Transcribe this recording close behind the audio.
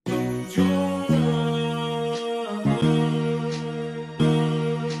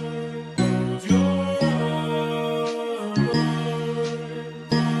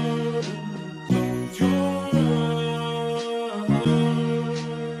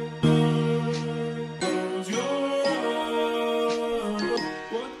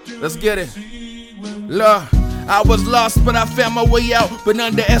Let's get it. Look, I was lost, but I found my way out. Been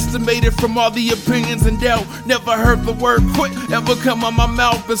underestimated from all the opinions and doubt. Never heard the word quit ever come out my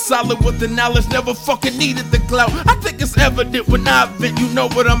mouth. Been solid with the knowledge, never fucking needed the clout. I think it's evident when I vent, you know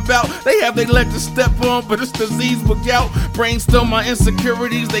what I'm about. They have their leg to step on, but it's disease with gout. Brainstorm my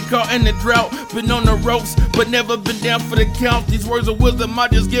insecurities, they caught in the drought. Been on the ropes, but never been down for the count. These words of wisdom I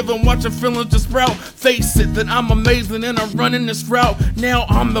just give them, watching feelings just sprout. Face it, that I'm amazing and I'm running this route. Now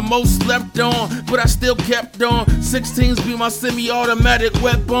I'm the most slept on, but I still kept on. 16s be my semi-automatic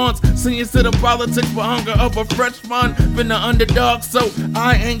weapons. Seniors to the politics for hunger of a fresh one. Been the underdog, so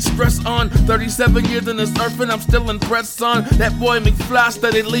I ain't stressed on. 37 years in this earth and I'm still impressed, son. That boy McFly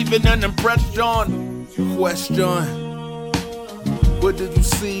steady leaving an impression. Question: what did you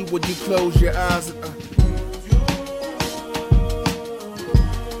see when you close your eyes?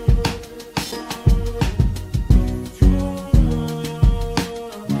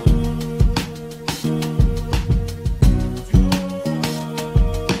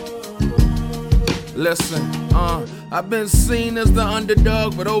 Listen, I've been seen as the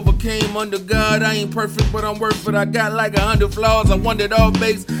underdog, but overcame under God. I ain't perfect, but I'm worth it. I got like 100 flaws. I wanted all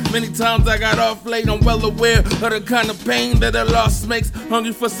base. Many times I got off late. I'm well aware of the kind of pain that a loss makes.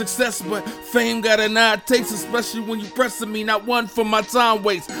 Hungry for success, but fame got an odd taste, especially when you pressing me. Not one for my time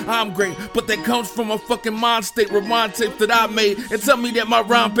waste. I'm great, but that comes from a fucking mind state. Rewind tapes that I made and tell me that my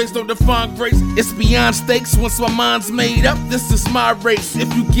rhyme pace don't define grace. It's beyond stakes once my mind's made up. This is my race.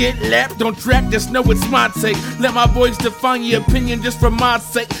 If you get lapped on track, just know it's my take. Let my voice define your opinion just for my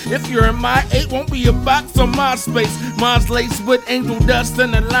sake. If you're in my 8, won't be a box on my space. Mine's laced with angel dust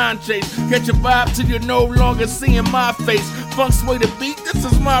and a line chase. Catch a vibe till you're no longer seeing my face. Funk sway the beat, this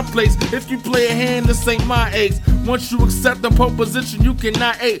is my place. If you play a hand, this ain't my eggs. Once you accept the pole position, you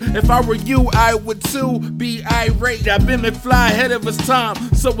cannot hate. If I were you, I would too be irate. I've been McFly ahead of his time,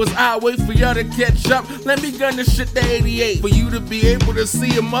 so as I wait for y'all to catch up, let me gun this shit to 88. For you to be able to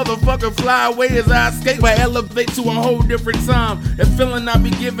see a motherfucker fly away as I escape, I elevate to a whole different time. And feeling I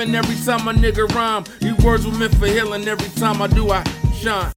be giving every time a nigga rhyme. These words were meant for healing, every time I do I shine.